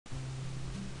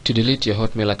To delete your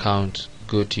Hotmail account,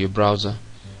 go to your browser.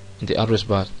 In the address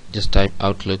bar, just type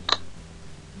Outlook,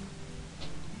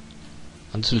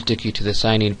 and this will take you to the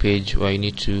sign in page where you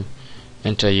need to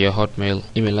enter your Hotmail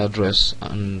email address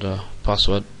and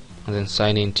password, and then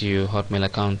sign into your Hotmail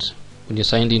account. When you're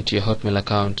signed into your Hotmail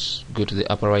account, go to the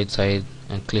upper right side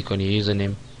and click on your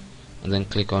username, and then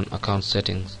click on account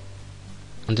settings,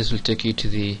 and this will take you to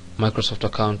the Microsoft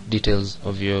account details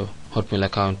of your Hotmail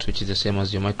account, which is the same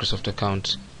as your Microsoft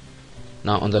account.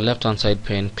 Now on the left hand side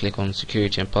pane, click on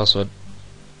security and password.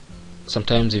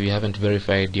 Sometimes if you haven't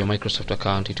verified your Microsoft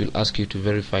account, it will ask you to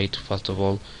verify it first of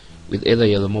all with either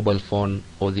your mobile phone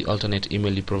or the alternate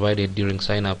email you provided during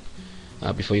sign up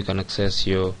before you can access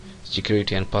your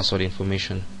security and password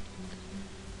information.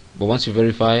 But once you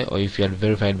verify, or if you had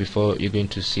verified before, you're going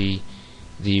to see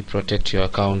the protect your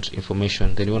account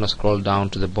information. Then you want to scroll down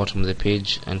to the bottom of the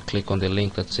page and click on the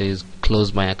link that says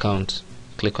close my account.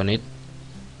 Click on it.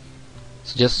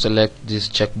 So just select these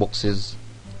checkboxes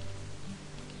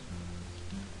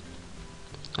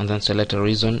and then select a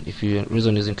reason. If your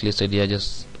reason isn't listed here,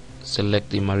 just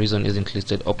select the my reason isn't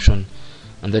listed option,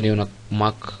 and then you want to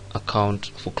mark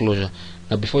account for closure.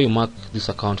 Now before you mark this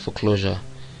account for closure,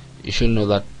 you should know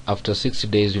that after 60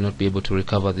 days you'll not be able to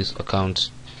recover this account,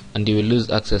 and you will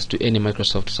lose access to any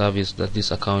Microsoft service that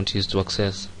this account is to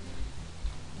access.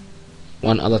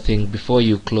 One other thing, before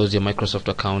you close your Microsoft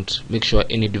account, make sure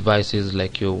any devices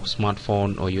like your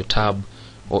smartphone or your tab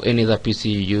or any other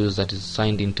PC you use that is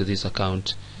signed into this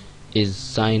account is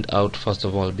signed out first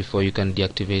of all before you can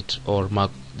deactivate or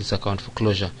mark this account for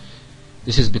closure.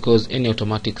 This is because any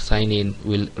automatic sign-in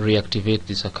will reactivate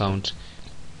this account.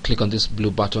 Click on this blue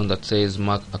button that says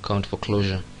mark account for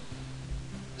closure.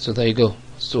 So there you go.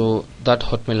 So that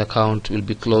Hotmail account will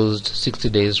be closed 60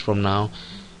 days from now,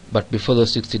 but before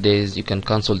those 60 days you can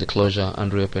cancel the closure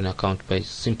and reopen your account by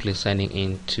simply signing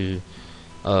in to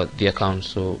the account.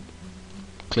 So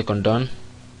click on done,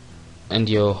 and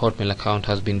your Hotmail account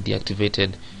has been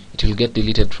deactivated. It will get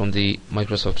deleted from the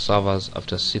Microsoft servers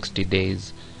after 60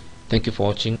 days. Thank you for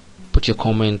watching. Put your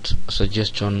comment,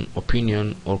 suggestion,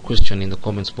 opinion or question in the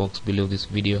comments box below this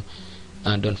video,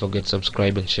 and don't forget to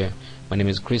subscribe and share. My name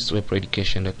is Chris,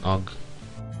 webproeducation.org.